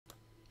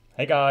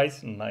Hey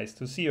guys, nice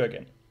to see you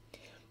again.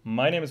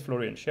 My name is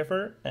Florian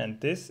Schäffer and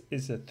this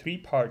is a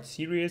three-part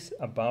series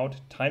about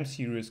time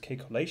series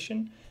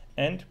calculation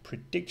and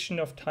prediction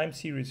of time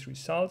series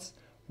results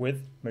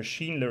with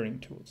machine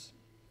learning tools.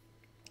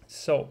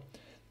 So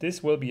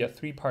this will be a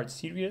three-part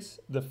series.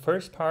 The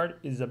first part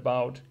is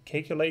about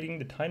calculating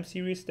the time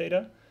series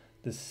data.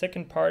 The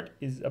second part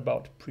is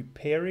about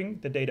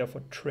preparing the data for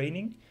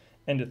training.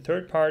 And the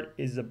third part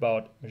is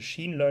about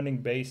machine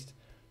learning based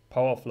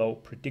power flow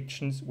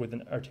predictions with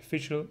an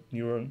artificial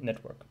neural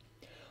network.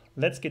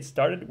 Let's get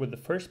started with the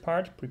first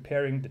part,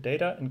 preparing the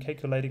data and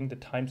calculating the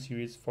time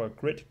series for a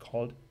grid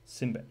called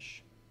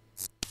SimBench.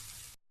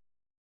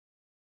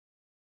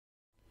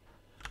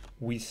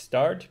 We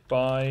start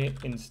by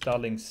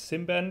installing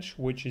SimBench,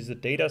 which is a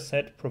data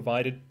set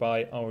provided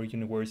by our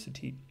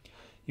university.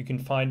 You can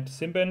find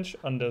SimBench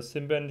under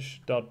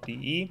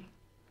simbench.de.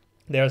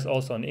 There's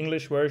also an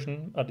English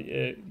version, but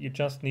you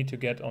just need to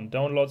get on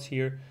downloads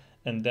here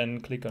and then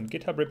click on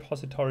GitHub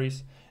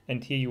repositories,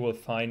 and here you will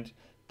find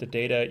the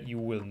data you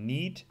will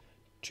need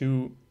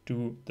to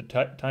do the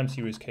time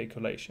series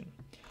calculation.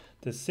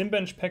 The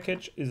SimBench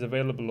package is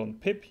available on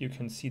pip, you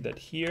can see that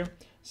here.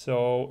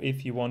 So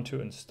if you want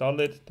to install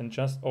it, then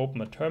just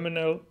open a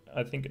terminal.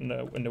 I think in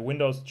the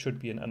Windows it should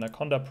be an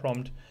Anaconda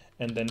prompt,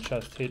 and then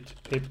just hit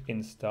pip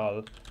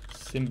install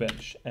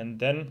SimBench, and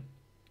then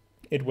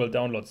it will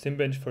download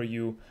SimBench for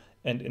you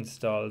and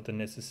install the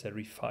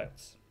necessary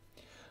files.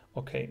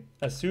 Okay,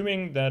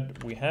 assuming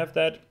that we have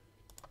that,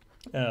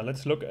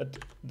 let's look at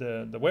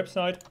the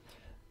website.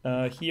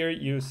 Here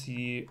you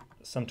see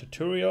some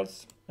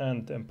tutorials,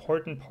 and the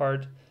important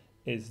part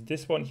is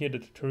this one here, the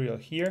tutorial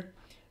here,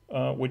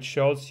 which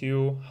shows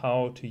you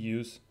how to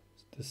use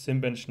the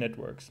SimBench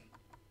networks.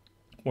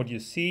 What you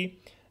see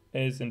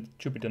is in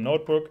Jupyter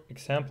Notebook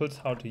examples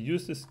how to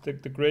use the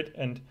grid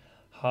and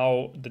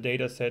how the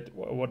dataset,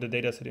 what the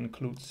dataset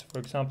includes. For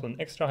example, an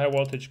extra high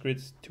voltage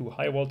grids, two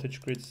high voltage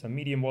grids, some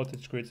medium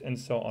voltage grids, and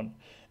so on.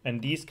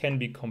 And these can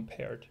be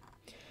compared.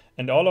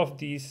 And all of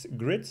these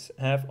grids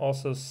have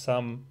also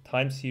some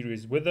time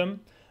series with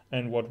them.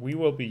 And what we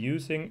will be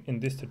using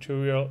in this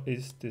tutorial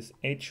is this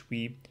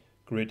HV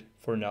grid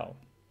for now.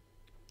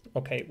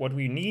 Okay, what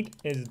we need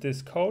is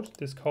this code.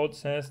 This code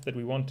says that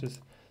we want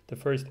the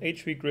first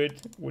HV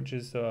grid, which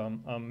is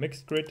a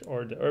mixed grid,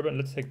 or the urban,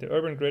 let's take the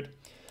urban grid.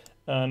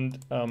 And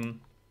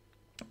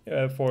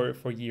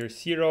for year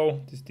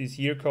 0, these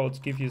year codes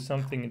give you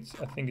something.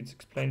 I think it's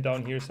explained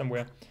down here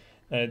somewhere.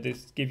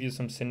 This give you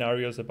some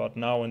scenarios about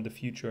now and the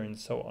future and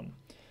so on.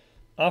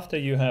 After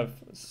you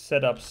have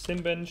set up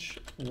SimBench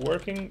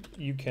working,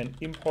 you can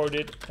import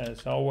it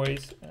as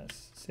always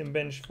as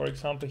SimBench, for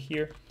example,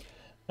 here.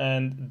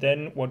 And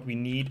then what we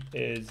need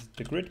is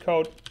the grid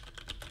code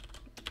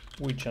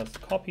we just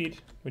copied,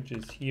 which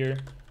is here,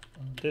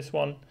 this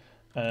one.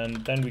 And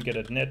then we get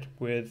a net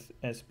with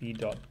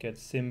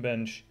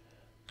sb.getSimBench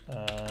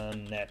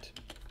net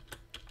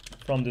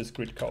from this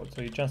grid code.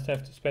 So you just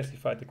have to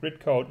specify the grid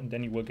code and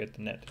then you will get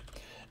the net.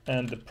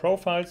 And the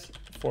profiles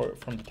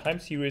from the time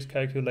series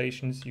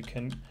calculations you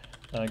can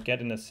get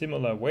in a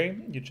similar way.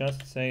 You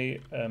just say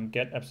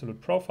get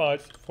absolute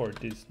profiles for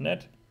this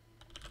net,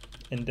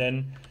 and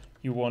then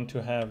you want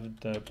to have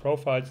the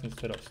profiles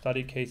instead of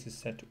study cases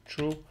set to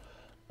true.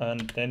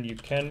 And then you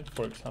can,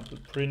 for example,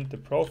 print the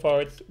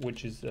profiles,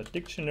 which is a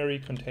dictionary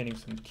containing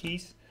some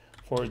keys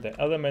for the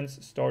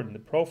elements stored in the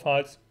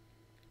profiles.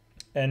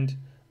 And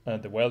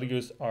the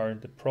values are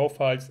the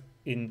profiles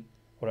in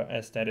or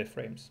as data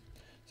frames.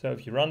 So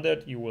if you run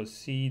that, you will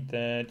see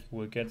that you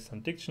will get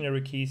some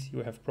dictionary keys.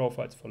 You have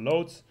profiles for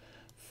loads,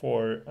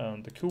 for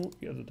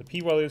the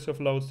p-values of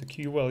loads, the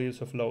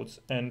q-values of loads,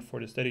 and for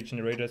the static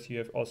generators, you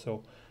have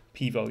also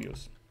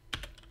p-values.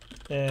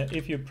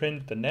 If you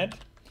print the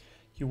net,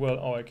 you will,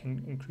 oh, I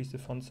can increase the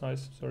font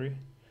size, sorry.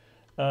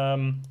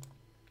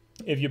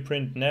 If you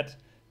print net,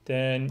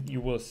 then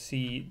you will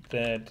see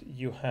that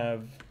you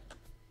have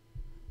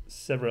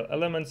several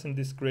elements in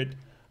this grid.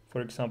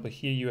 For example,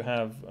 here you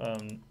have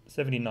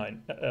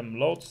 79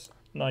 loads,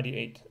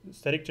 98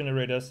 static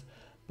generators,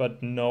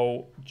 but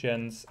no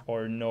gens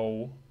or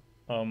no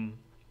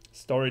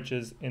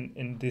storages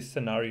in this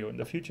scenario. In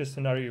the future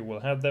scenario, you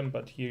will have them,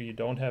 but here you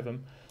don't have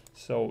them.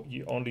 So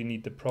you only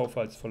need the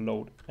profiles for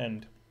load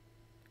and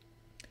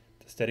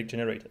static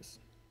generators.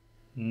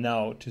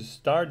 Now, to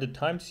start the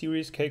time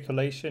series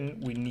calculation,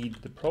 we need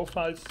the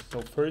profiles.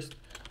 So first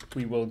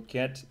we will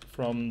get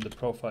from the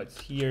profiles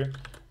here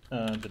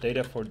the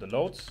data for the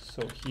loads.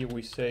 So here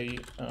we say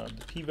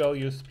the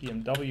p-values,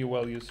 PMW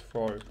values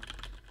for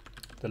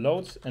the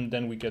loads, and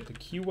then we get the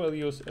q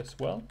values as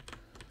well.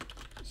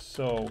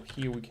 So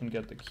here we can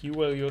get the q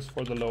values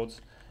for the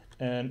loads,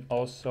 and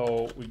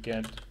also we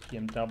get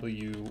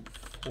PMW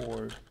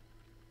for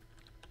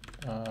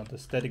the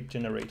static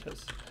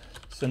generators.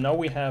 So now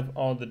we have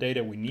all the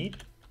data we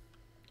need.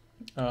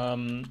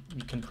 You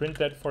can print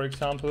that, for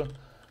example,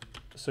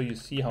 so you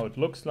see how it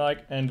looks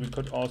like, and we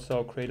could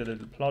also create a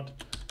little plot.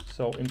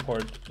 So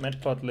import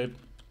matplotlib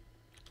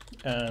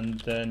and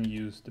then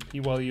use the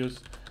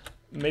p-values.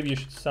 maybe you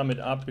should sum it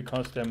up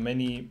because there are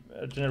many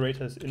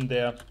generators in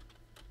there,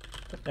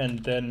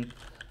 and then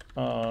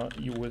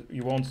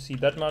you won't see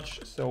that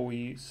much. So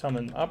we sum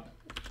them up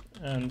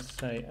and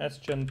say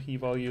sgen p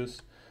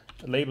values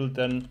labeled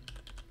then,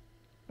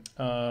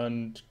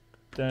 and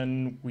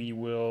then we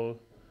will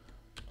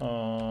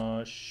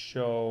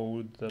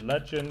show the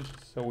legend.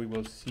 So we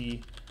will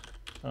see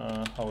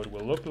how it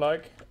will look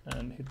like,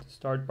 and hit the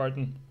start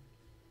button.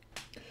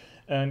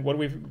 And what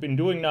we've been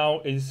doing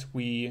now is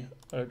we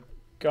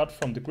got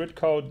from the grid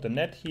code the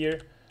net here,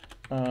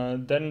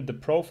 then the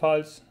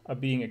profiles are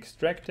being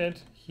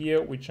extracted.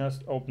 Here we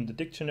just open the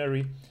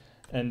dictionary,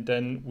 and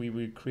then we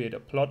will create a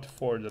plot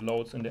for the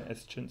loads and the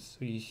sgens.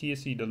 So you here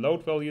see the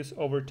load values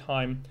over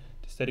time,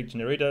 the static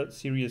generator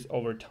series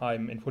over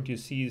time, and what you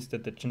see is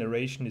that the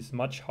generation is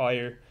much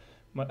higher,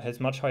 has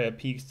much higher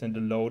peaks than the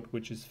load,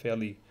 which is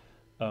fairly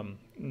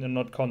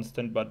not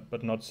constant,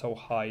 but not so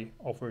high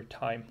over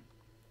time.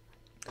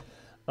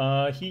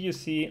 Here you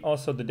see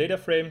also the data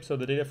frame. So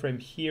the data frame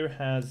here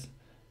has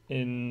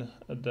in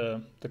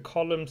the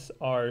columns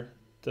are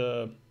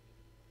the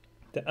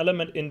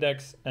element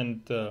index,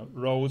 and the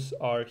rows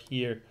are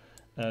here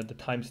the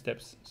time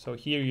steps. So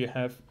here you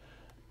have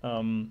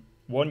 1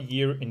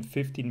 year in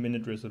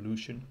 15-minute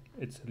resolution.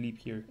 It's a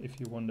leap year if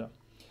you wonder.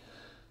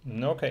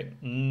 Okay,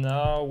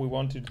 now we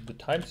want to do the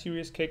time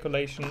series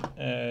calculation,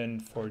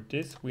 and for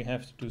this we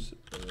have to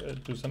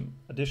do some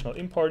additional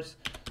imports.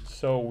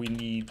 So we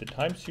need the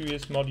time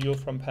series module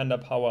from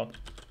pandapower,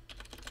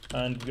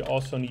 and we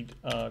also need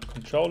a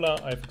controller.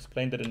 I've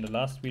explained that in the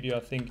last video, I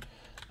think.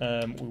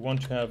 We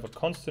want to have a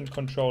constant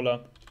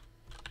controller,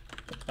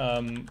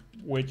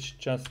 which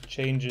just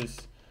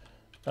changes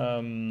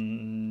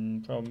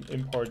from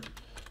import,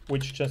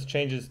 which just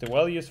changes the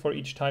values for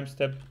each time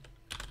step.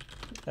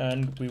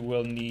 And we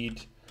will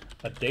need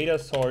a data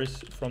source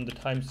from the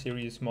time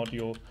series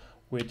module,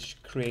 which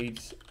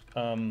creates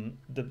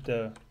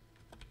the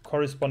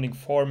corresponding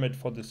format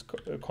for this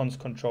const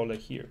controller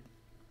here.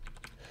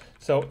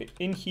 So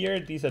in here,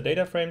 these are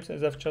data frames,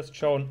 as I've just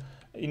shown.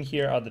 In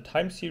here are the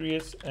time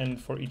series, and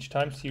for each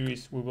time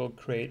series we will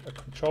create a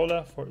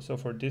controller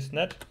for this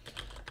net,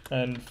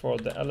 and for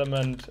the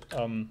element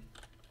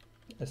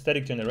a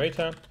static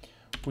generator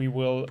we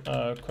will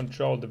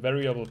control the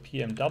variable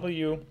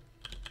PMW,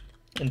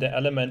 and the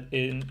element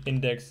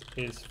index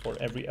is for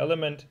every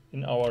element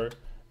in our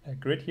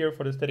grid here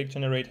for the static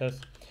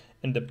generators,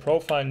 and the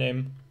profile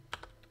name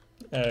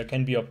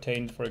can be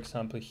obtained, for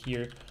example,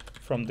 here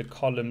from the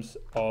columns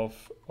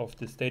of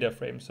this data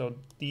frame. So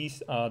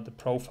these are the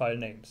profile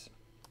names.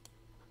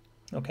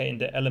 Okay, and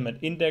the element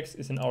index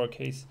is in our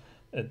case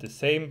the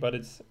same, but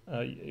it's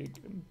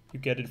you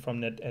get it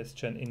from net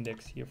sgen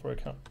index here, for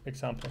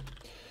example.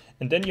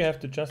 And then you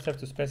just have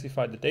to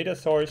specify the data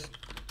source,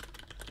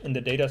 and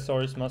the data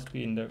source must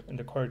be in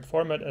the correct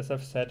format, as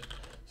I've said.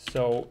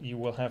 So you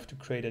will have to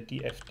create a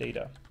df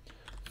data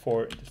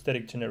for the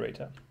static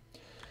generator.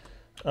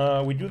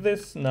 We do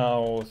this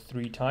now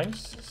 3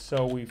 times,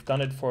 so we've done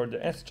it for the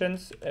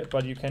sgens,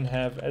 but you can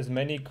have as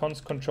many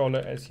const controller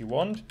as you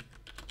want,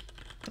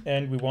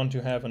 and we want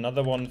to have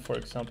another one, for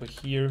example,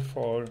 here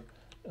for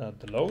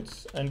the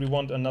loads, and we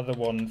want another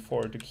one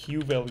for the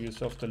Q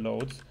values of the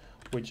loads,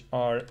 which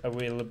are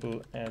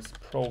available as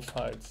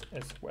profiles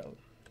as well.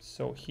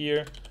 So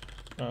here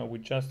we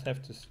just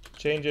have to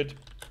change it.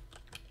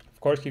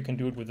 Of course, you can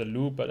do it with a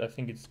loop, but I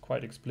think it's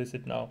quite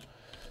explicit now.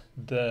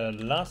 The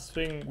last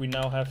thing we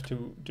now have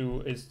to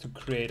do is to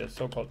create a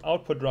so-called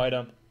output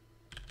writer,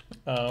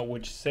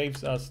 which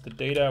saves us the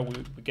data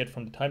we get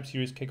from the time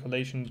series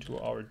calculation to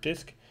our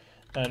disk.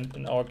 And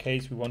in our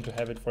case, we want to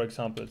have it, for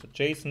example, as a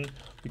JSON.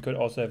 We could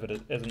also have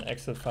it as an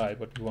Excel file,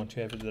 but we want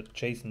to have it as a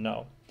JSON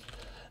now.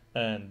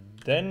 And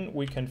then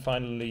we can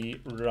finally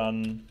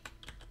run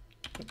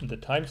the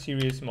time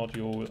series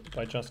module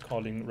by just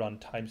calling run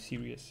time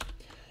series.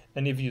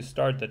 And if you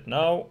start that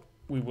now,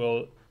 we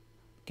will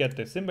get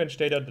the SimBench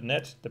data, the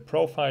net, the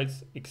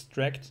profiles,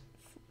 extract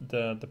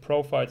the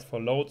profiles for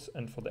loads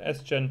and for the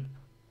sgen,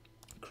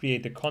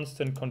 create the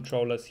constant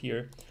controllers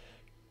here,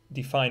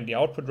 define the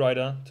output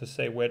writer to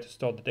say where to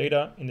store the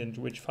data and in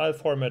which file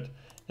format,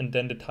 and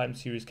then the time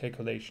series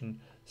calculation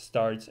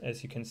starts,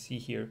 as you can see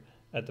here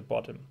at the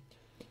bottom.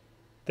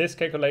 This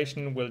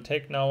calculation will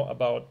take now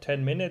about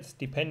 10 minutes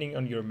depending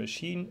on your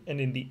machine, and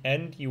in the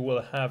end you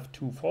will have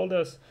 2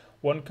 folders,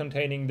 one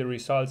containing the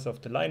results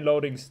of the line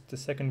loadings, the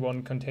second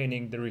one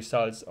containing the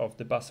results of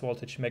the bus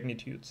voltage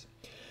magnitudes.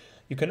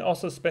 You can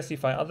also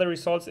specify other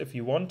results if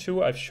you want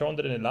to. I've shown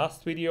that in the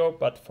last video,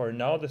 but for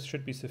now this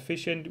should be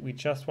sufficient. We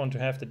just want to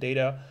have the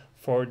data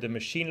for the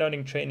machine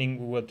learning training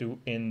we will do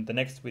in the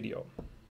next video.